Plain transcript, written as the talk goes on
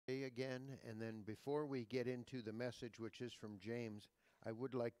again, and then before we get into the message, which is from James, I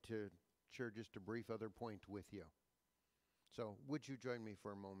would like to share just a brief other point with you. So would you join me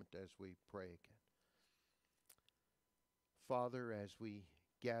for a moment as we pray again? Father, as we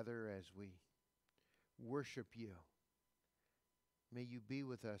gather, as we worship you, may you be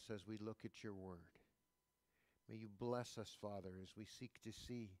with us as we look at your word. May you bless us, Father, as we seek to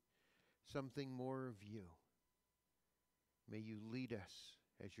see something more of you. May you lead us,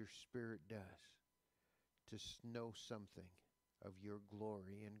 as your Spirit does, to know something of your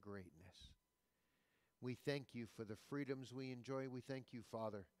glory and greatness. We thank you for the freedoms we enjoy. We thank you,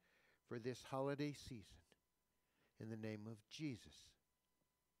 Father, for this holiday season. In the name of Jesus,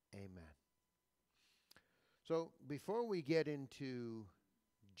 amen. So before we get into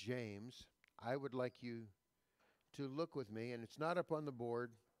James, I would like you to look with me, and it's not up on the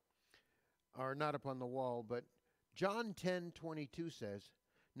board, or not up on the wall, but John 10:22 says,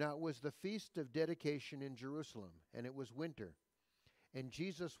 "Now it was the feast of dedication in Jerusalem, and it was winter, and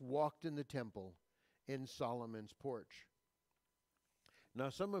Jesus walked in the temple in Solomon's porch." Now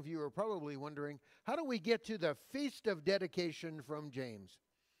some of you are probably wondering, how do we get to the feast of dedication from James?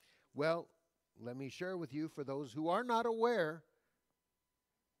 Well, let me share with you, for those who are not aware,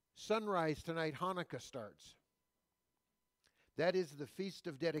 sunrise tonight, Hanukkah starts. That is the feast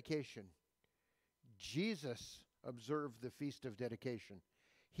of dedication. Jesus observed the feast of dedication.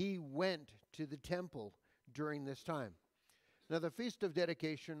 He went to the temple during this time. Now the feast of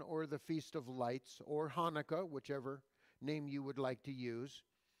dedication, or the feast of lights, or Hanukkah, whichever name you would like to use,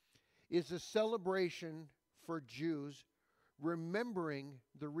 is a celebration for Jews remembering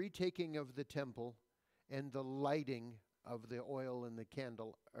the retaking of the temple and the lighting of the oil in the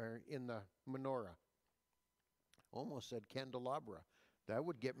candle, or in the menorah. Almost said candelabra. That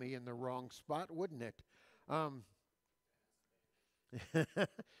would get me in the wrong spot, wouldn't it?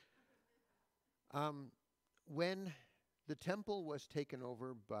 When the temple was taken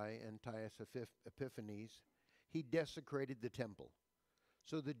over by Antiochus Epiphanes, he desecrated the temple.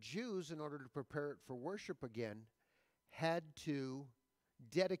 So the Jews, in order to prepare it for worship again, had to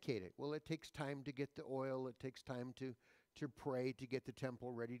dedicate it. Well, it takes time to get the oil. It takes time to pray to get the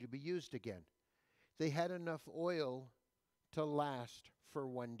temple ready to be used again. They had enough oil to last for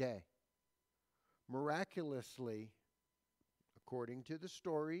one day. Miraculously, according to the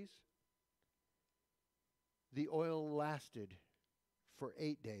stories, the oil lasted for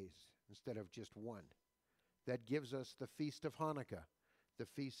 8 days instead of just one. That gives us the Feast of Hanukkah, the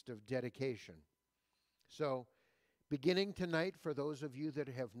Feast of Dedication. So, beginning tonight, for those of you that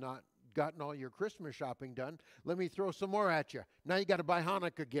have not gotten all your Christmas shopping done, let me throw some more at you. Now you got to buy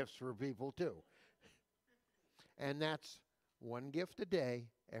Hanukkah gifts for people too. And that's one gift a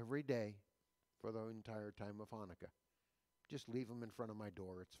day, every day, for the entire time of Hanukkah. Just leave them in front of my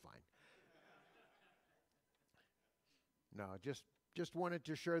door, it's fine. No, just wanted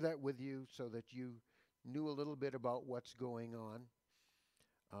to share that with you so that you knew a little bit about what's going on.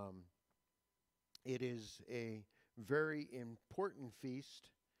 It is a very important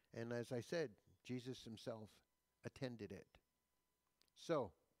feast, and as I said, Jesus himself attended it.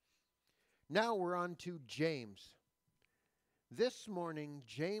 So, now we're on to James. This morning,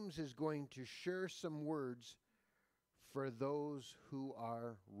 James is going to share some words for those who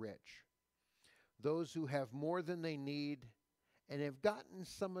are rich, those who have more than they need and have gotten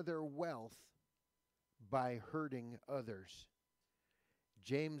some of their wealth by hurting others.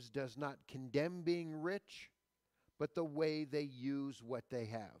 James does not condemn being rich, but the way they use what they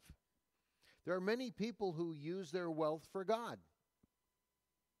have. There are many people who use their wealth for God,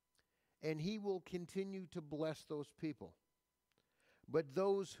 and he will continue to bless those people. But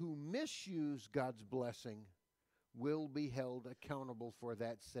those who misuse God's blessing will be held accountable for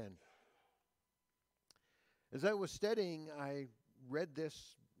that sin. As I was studying, I read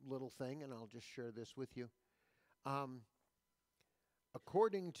this little thing, and I'll just share this with you.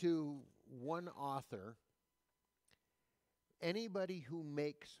 According to one author, anybody who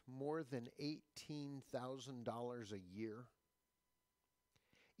makes more than $18,000 a year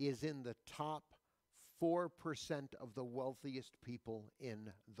is in the top 4% of the wealthiest people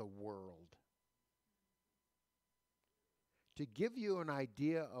in the world. To give you an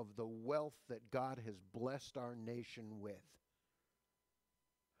idea of the wealth that God has blessed our nation with,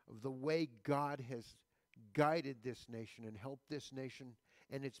 of the way God has guided this nation and helped this nation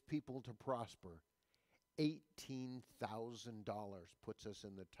and its people to prosper, $18,000 puts us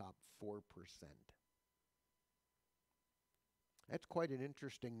in the top 4%. That's quite an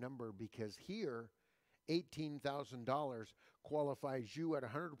interesting number, because here, $18,000 qualifies you at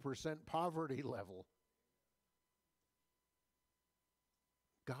 100% poverty level.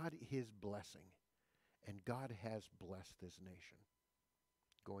 God is blessing, and God has blessed this nation.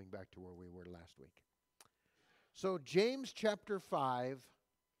 Going back to where we were last week. So James chapter 5,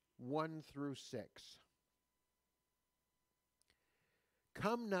 1 through 6.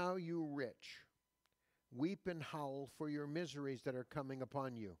 Come now, you rich, weep and howl for your miseries that are coming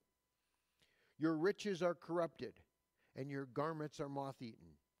upon you. Your riches are corrupted, and your garments are moth-eaten.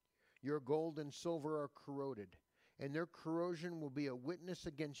 Your gold and silver are corroded, and their corrosion will be a witness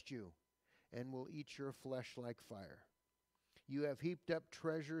against you, and will eat your flesh like fire. You have heaped up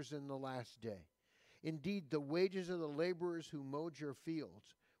treasures in the last day. Indeed, the wages of the laborers who mowed your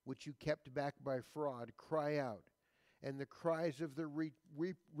fields, which you kept back by fraud, cry out, and the cries of the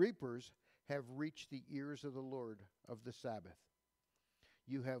reapers have reached the ears of the Lord of the Sabbath.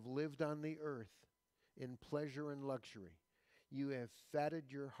 You have lived on the earth in pleasure and luxury. You have fatted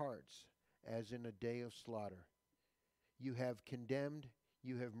your hearts as in a day of slaughter. You have condemned,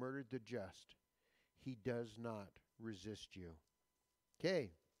 you have murdered the just. He does not resist you.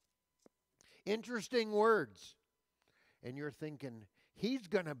 Okay. Interesting words. And you're thinking, he's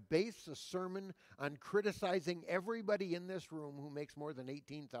going to base a sermon on criticizing everybody in this room who makes more than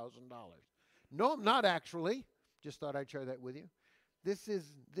 $18,000. No, I'm not actually. Just thought I'd share that with you. This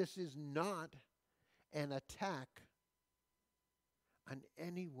is not an attack on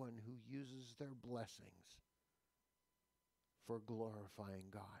anyone who uses their blessings for glorifying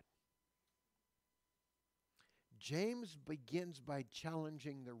God. James begins by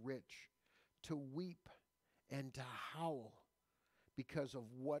challenging the rich to weep and to howl because of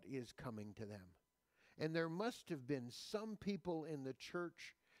what is coming to them. And there must have been some people in the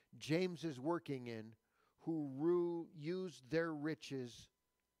church James is working in who used their riches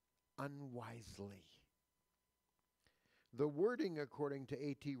unwisely. The wording, according to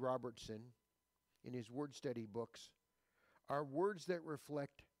A.T. Robertson, in his word study books, are words that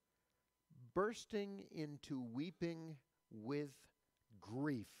reflect bursting into weeping with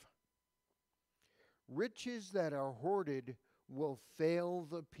grief. Riches that are hoarded will fail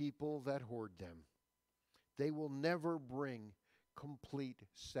the people that hoard them. They will never bring complete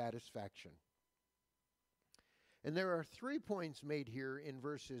satisfaction. And there are 3 points made here in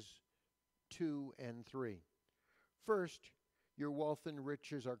verses 2 and 3. First, your wealth and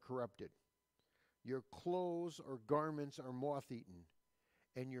riches are corrupted. Your clothes or garments are moth-eaten,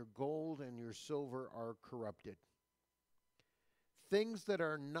 and your gold and your silver are corrupted. Things that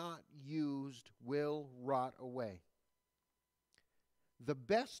are not used will rot away. The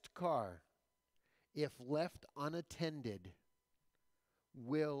best car, if left unattended,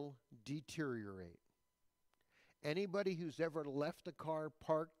 will deteriorate. Anybody who's ever left a car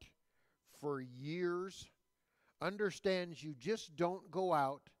parked for years understands you just don't go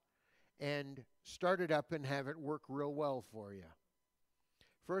out and start it up and have it work real well for you.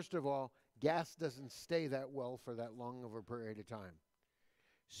 First of all, gas doesn't stay that well for that long of a period of time.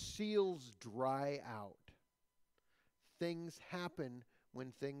 Seals dry out. Things happen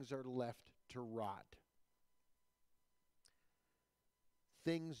when things are left to rot.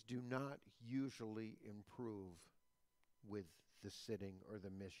 Things do not usually improve with the sitting or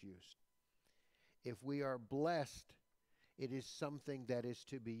the misuse. If we are blessed, it is something that is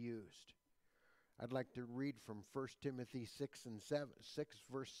to be used. I'd like to read from 1 Timothy 6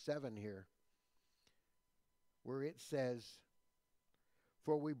 verse 7 here, where it says,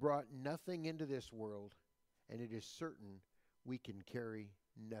 "For we brought nothing into this world, and it is certain we can carry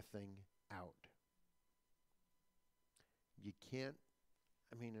nothing out." You can't,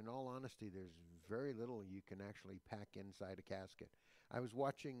 in all honesty, there's very little you can actually pack inside a casket. I was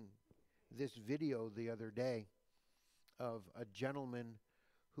watching this video the other day of a gentleman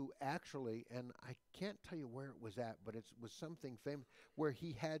who actually, and I can't tell you where it was at, but it was something famous, where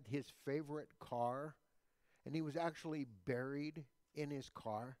he had his favorite car, and he was actually buried in his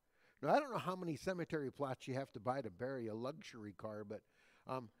car. Now, I don't know how many cemetery plots you have to buy to bury a luxury car, but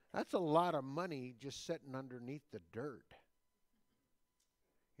that's a lot of money just sitting underneath the dirt.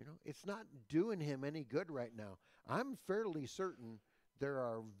 It's not doing him any good right now. I'm fairly certain there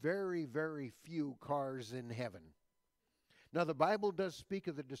are very, very few cars in heaven. Now, the Bible does speak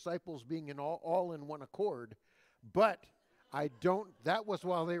of the disciples being in all in one accord, but that was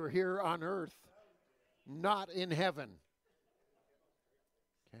while they were here on earth, not in heaven.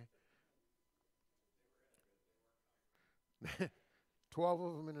 Okay? 12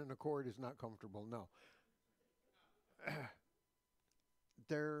 of them in an accord is not comfortable, no.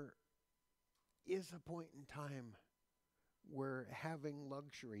 There is a point in time where having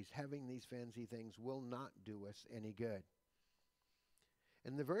luxuries, having these fancy things will not do us any good.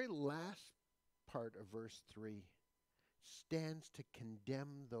 And the very last part of verse 3 stands to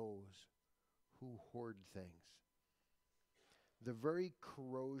condemn those who hoard things. The very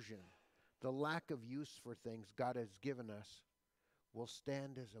corrosion, the lack of use for things God has given us will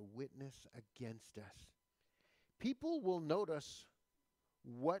stand as a witness against us. People will notice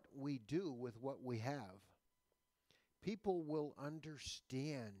what we do with what we have. People will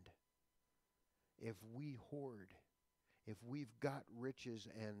understand if we hoard, if we've got riches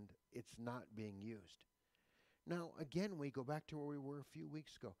and it's not being used. Now, again, we go back to where we were a few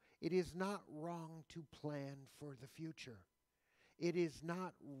weeks ago. It is not wrong to plan for the future. It is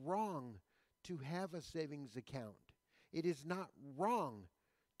not wrong to have a savings account. It is not wrong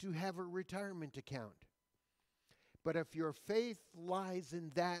to have a retirement account. But if your faith lies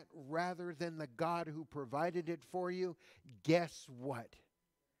in that rather than the God who provided it for you, guess what?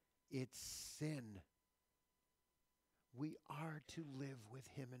 It's sin. We are to live with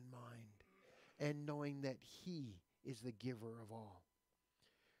Him in mind and knowing that He is the giver of all.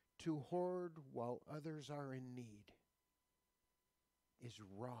 To hoard while others are in need is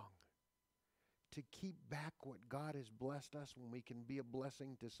wrong. To keep back what God has blessed us when we can be a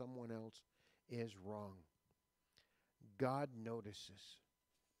blessing to someone else is wrong. God notices,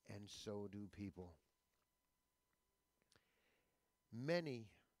 and so do people. Many,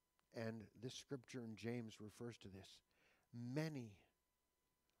 and this scripture in James refers to this, many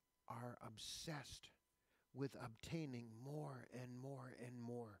are obsessed with obtaining more and more and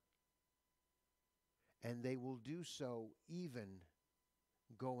more. And they will do so even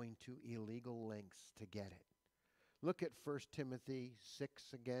going to illegal lengths to get it. Look at 1 Timothy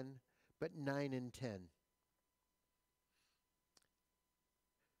 6 again, but 9 and 10.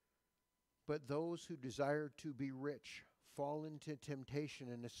 But those who desire to be rich fall into temptation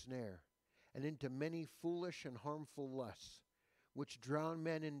and a snare, and into many foolish and harmful lusts, which drown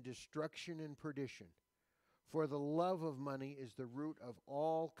men in destruction and perdition. For the love of money is the root of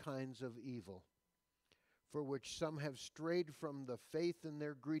all kinds of evil, for which some have strayed from the faith in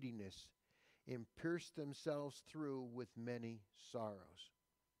their greediness, and pierced themselves through with many sorrows.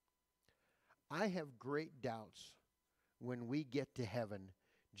 I have great doubts when we get to heaven,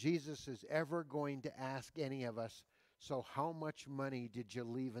 Jesus is ever going to ask any of us, so how much money did you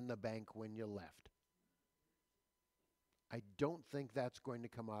leave in the bank when you left? I don't think that's going to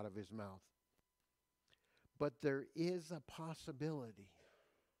come out of his mouth. But there is a possibility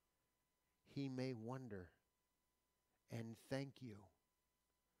he may wonder and thank you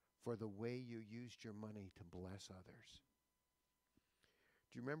for the way you used your money to bless others.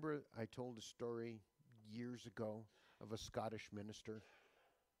 Do you remember I told a story years ago of a Scottish minister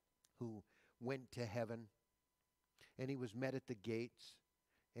who went to heaven, and he was met at the gates,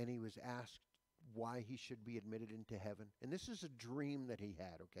 and he was asked why he should be admitted into heaven. And this is a dream that he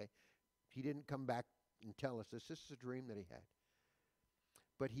had, okay? He didn't come back and tell us this. This is a dream that he had.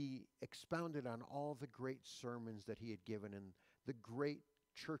 But he expounded on all the great sermons that he had given and the great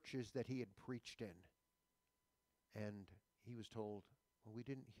churches that he had preached in. And he was told, well, we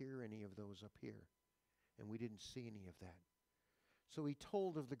didn't hear any of those up here, and we didn't see any of that. So he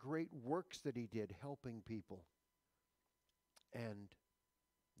told of the great works that he did helping people, and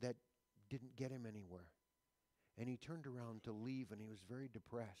that didn't get him anywhere. And he turned around to leave, and he was very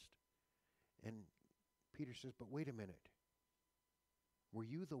depressed. And Peter says, but wait a minute. Were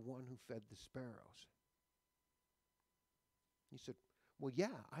you the one who fed the sparrows? He said, well, yeah,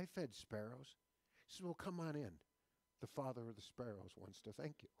 I fed sparrows. He said, well, come on in. The father of the sparrows wants to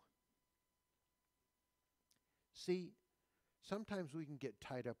thank you. See, sometimes we can get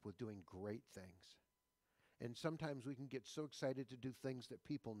tied up with doing great things. And sometimes we can get so excited to do things that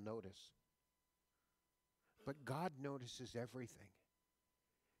people notice. But God notices everything,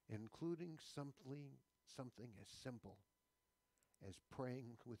 including something as simple as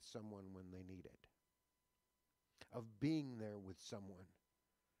praying with someone when they need it, of being there with someone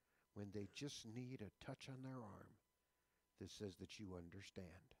when they just need a touch on their arm that says that you understand.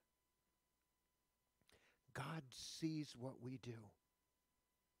 God sees what we do.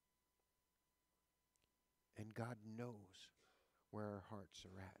 And God knows where our hearts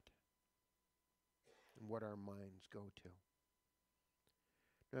are at and what our minds go to.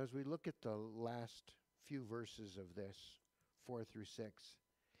 Now, as we look at the last few verses of this, 4 through 6,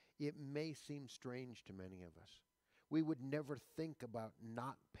 it may seem strange to many of us. We would never think about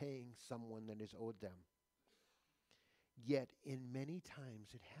not paying someone that is owed them. Yet, in many times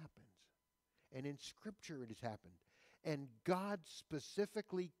it happens. And in Scripture it has happened. And God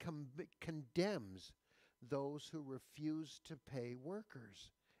specifically condemns those who refuse to pay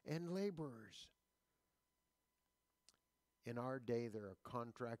workers and laborers. In our day, there are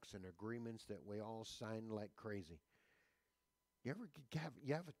contracts and agreements that we all sign like crazy. You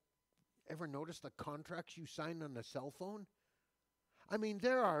ever noticed the contracts you sign on a cell phone? I mean,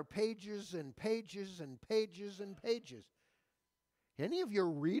 there are pages and pages and pages and pages. Any of you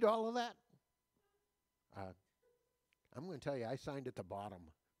read all of that? I'm going to tell you, I signed at the bottom.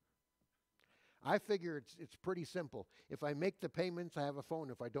 I figure it's pretty simple. If I make the payments, I have a phone.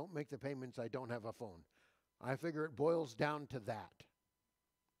 If I don't make the payments, I don't have a phone. I figure it boils down to that.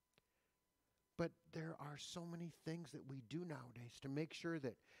 But there are so many things that we do nowadays to make sure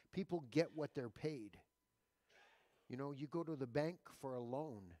that people get what they're paid. You know, you go to the bank for a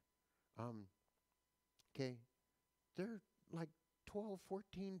loan. Okay, they're like 12,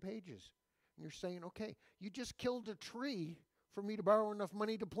 14 pages. And you're saying, okay, you just killed a tree for me to borrow enough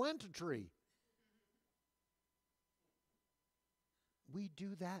money to plant a tree. We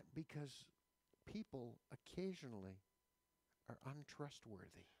do that because people occasionally are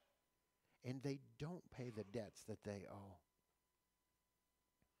untrustworthy and they don't pay the debts that they owe.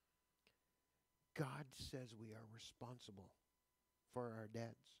 God says we are responsible for our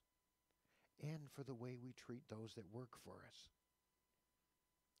debts and for the way we treat those that work for us.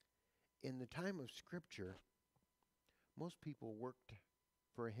 In the time of Scripture, most people worked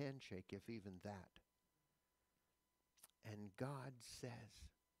for a handshake, if even that. And God says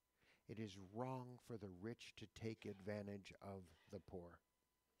it is wrong for the rich to take advantage of the poor.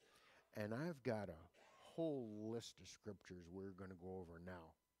 And I've got a whole list of scriptures we're going to go over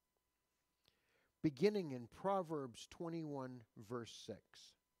now. Beginning in Proverbs 21, verse 6.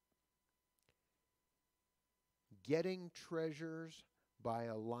 Getting treasures by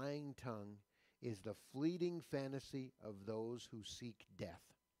a lying tongue is the fleeting fantasy of those who seek death.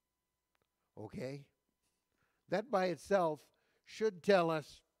 Okay? That by itself should tell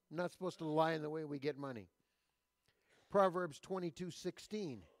us we're not supposed to lie in the way we get money. Proverbs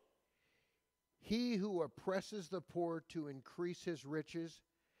 22:16. He who oppresses the poor to increase his riches,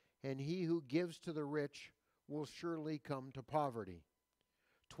 and he who gives to the rich will surely come to poverty.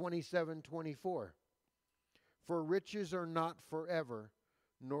 27:24. For riches are not forever,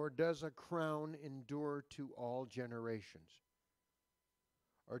 nor does a crown endure to all generations.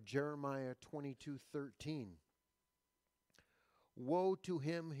 Or Jeremiah 22:13. Woe to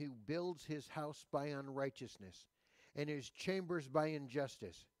him who builds his house by unrighteousness, and his chambers by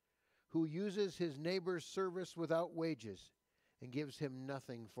injustice, who uses his neighbor's service without wages, and gives him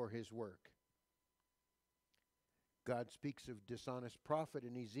nothing for his work. God speaks of dishonest profit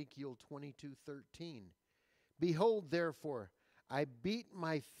in Ezekiel 22:13. Behold, therefore, I beat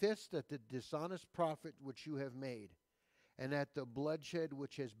my fist at the dishonest profit which you have made, and at the bloodshed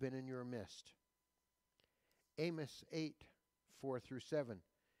which has been in your midst. Amos 8:4-7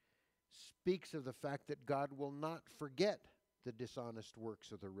 speaks of the fact that God will not forget the dishonest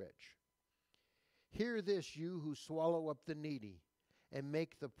works of the rich. Hear this, you who swallow up the needy, and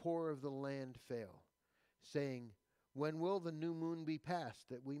make the poor of the land fail, saying, when will the new moon be passed,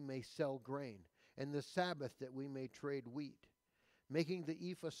 that we may sell grain, and the Sabbath, that we may trade wheat, making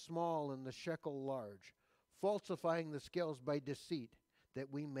the ephah small and the shekel large, falsifying the scales by deceit, that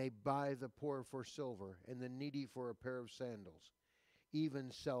we may buy the poor for silver, and the needy for a pair of sandals,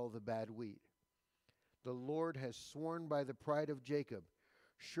 even sell the bad wheat. The Lord has sworn by the pride of Jacob,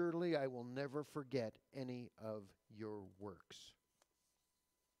 surely I will never forget any of your works.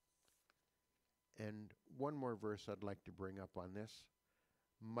 And one more verse I'd like to bring up on this.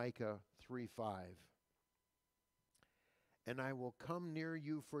 Micah 3:5. And I will come near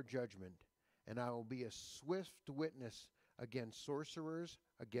you for judgment, and I will be a swift witness against sorcerers,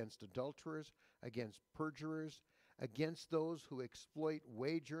 against adulterers, against perjurers, against those who exploit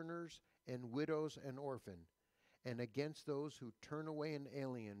wage earners and widows and orphans, and against those who turn away an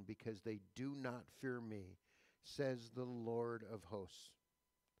alien because they do not fear me, says the Lord of hosts.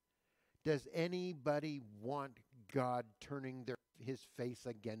 Does anybody want God turning his face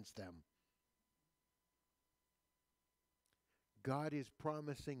against them? God is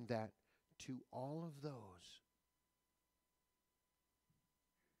promising that to all of those.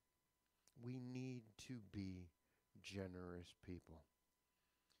 We need to be generous people.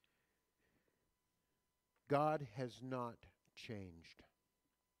 God has not changed.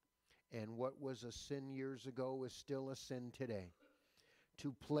 And what was a sin years ago is still a sin today.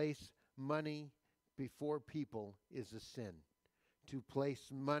 To place money before people is a sin. To place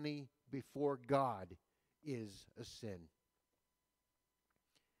money before God is a sin.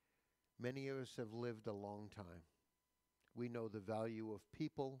 Many of us have lived a long time. We know the value of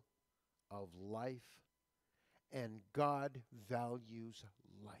people, of life, and God values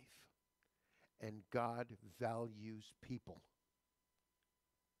life. And God values people.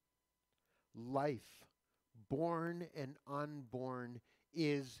 Life born and unborn,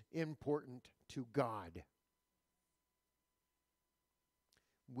 is important to God.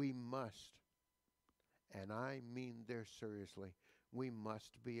 We must, and I mean this seriously, we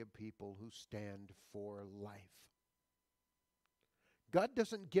must be a people who stand for life. God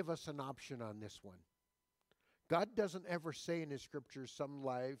doesn't give us an option on this one. God doesn't ever say in His scriptures, some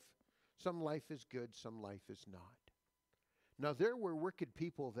life is good, some life is not. Now, there were wicked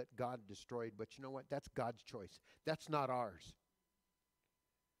people that God destroyed, but you know what? That's God's choice. That's not ours.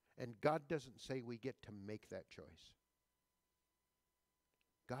 And God doesn't say we get to make that choice.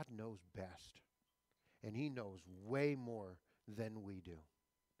 God knows best. And He knows way more than we do.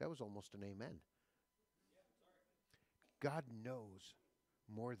 That was almost an amen. God knows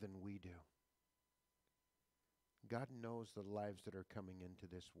more than we do. God knows the lives that are coming into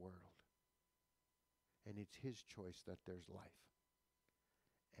this world. And it's His choice that there's life.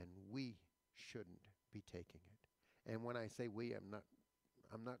 And we shouldn't be taking it. And when I say we, I'm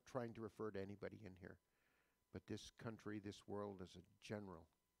not trying to refer to anybody in here. But this country, this world as a general,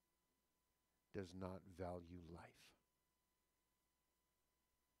 does not value life.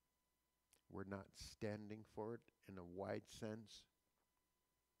 We're not standing for it in a wide sense.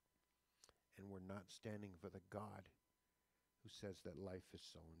 And we're not standing for the God who says that life is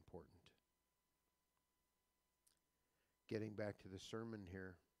so important. Getting back to the sermon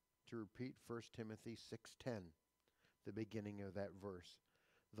here, to repeat 1 Timothy 6:10, the beginning of that verse.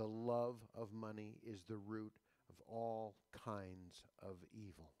 The love of money is the root of all kinds of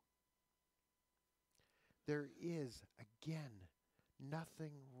evil. There is, again,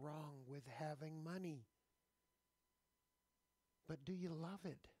 nothing wrong with having money. But do you love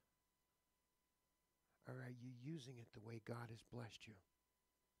it? Or are you using it the way God has blessed you?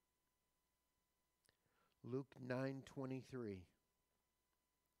 Luke 9:23.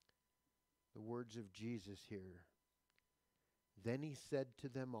 The words of Jesus here. Then He said to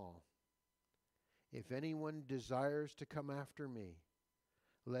them all, if anyone desires to come after me,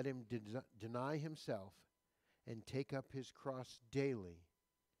 let him deny himself and take up his cross daily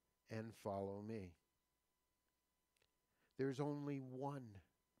and follow me. There's only one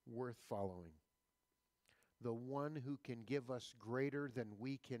worth following. The one who can give us greater than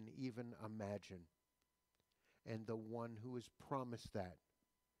we can even imagine. And the one who has promised that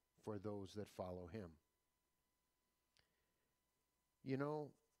for those that follow Him. You know,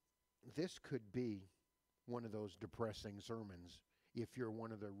 this could be one of those depressing sermons if you're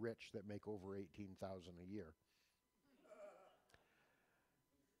one of the rich that make over $18,000 a year.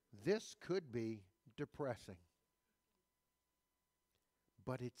 This could be depressing.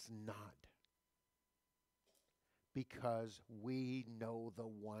 But it's not. Because we know the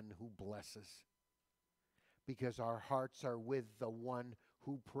one who blesses. Because our hearts are with the one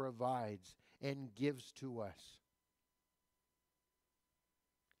who provides and gives to us.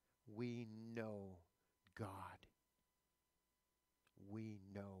 We know God. We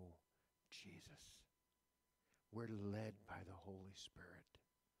know Jesus. We're led by the Holy Spirit.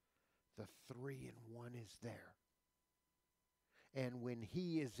 The 3-in-1 is there. And when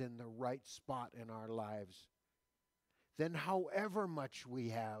He is in the right spot in our lives, then however much we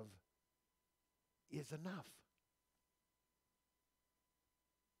have is enough.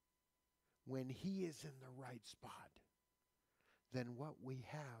 When He is in the right spot, then what we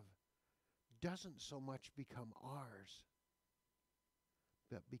have doesn't so much become ours,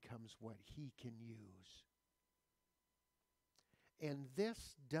 but becomes what He can use. And this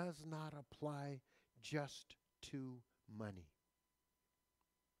does not apply just to money.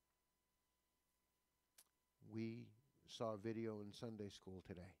 We saw a video in Sunday school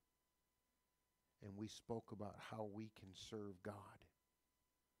today, and we spoke about how we can serve God,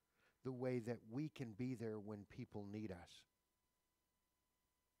 the way that we can be there when people need us.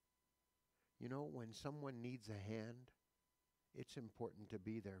 You know, when someone needs a hand, it's important to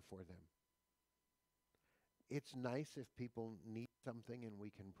be there for them. It's nice if people need something and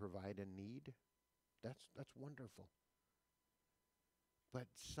we can provide a need. That's wonderful. But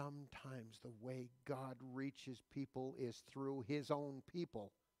sometimes the way God reaches people is through His own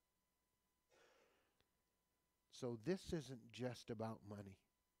people. So this isn't just about money.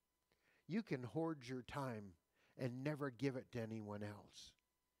 You can hoard your time and never give it to anyone else.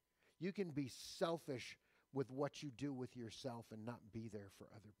 You can be selfish with what you do with yourself and not be there for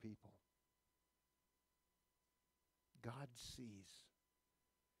other people. God sees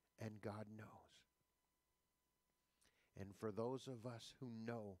and God knows. And for those of us who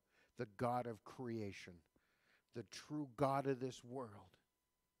know the God of creation, the true God of this world,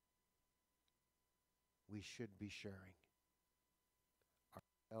 we should be sharing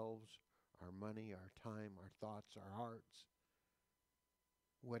ourselves, our money, our time, our thoughts, our hearts,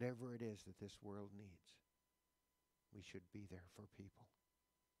 whatever it is that this world needs, we should be there for people.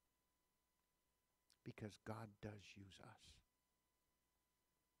 Because God does use us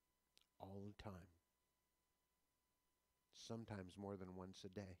all the time. Sometimes more than once a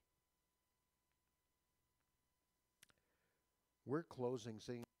day. We're closing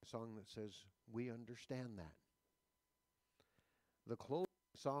singing a song that says, we understand that. The closing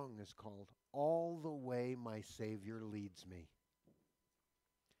song is called, All the Way My Savior Leads Me.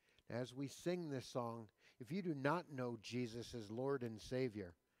 As we sing this song, if you do not know Jesus as Lord and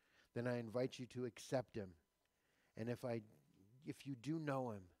Savior, then I invite you to accept Him. And if you do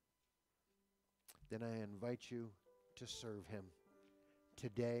know Him, then I invite you to serve Him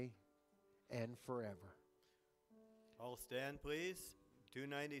today and forever. All stand, please.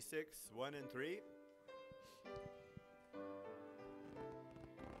 296, 1 and 3.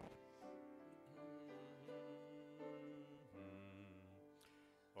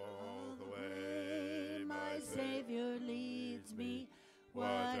 All the way my Savior leads me. What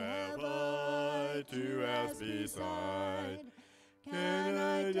have I to ask beside? Can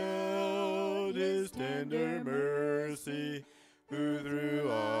I doubt His tender mercy, who through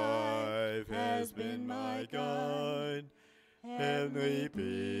life has been my guide? Heavenly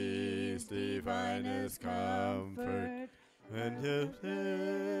peace, divinest comfort, and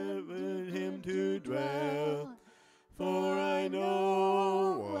heaven Him to dwell. For I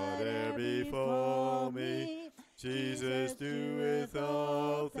know whate'er befall me, Jesus doeth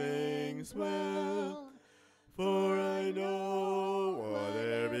all things well. For I know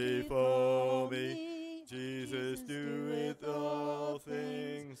whate'er befall me, Jesus doeth all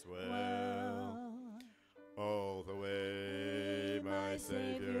things well. All the way my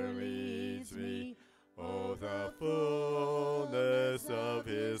Savior leads me, oh, the fullness of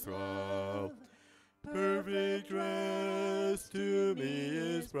His love. Perfect rest to me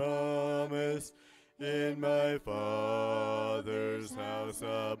is promised in my Father's house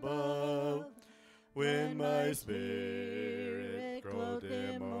above. When my spirit, clothed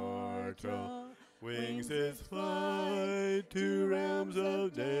immortal, wings its flight to realms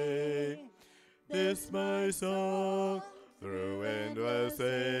of day, this my song through endless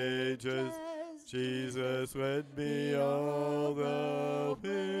ages, Jesus led me all the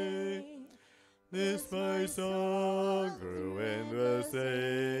way. This my song through endless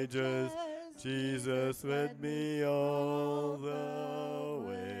ages, Jesus led me all the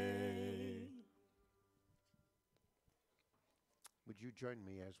way. Would you join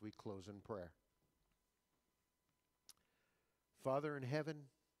me as we close in prayer? Father in heaven,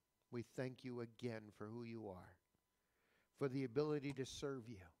 we thank you again for who you are, for the ability to serve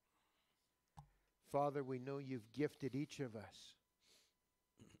you. Father, we know you've gifted each of us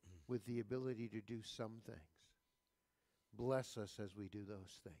with the ability to do some things. Bless us as we do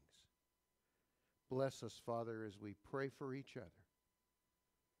those things. Bless us, Father, as we pray for each other.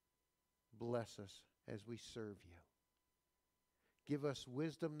 Bless us as we serve you. Give us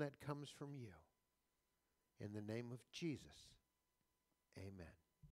wisdom that comes from you. In the name of Jesus, amen.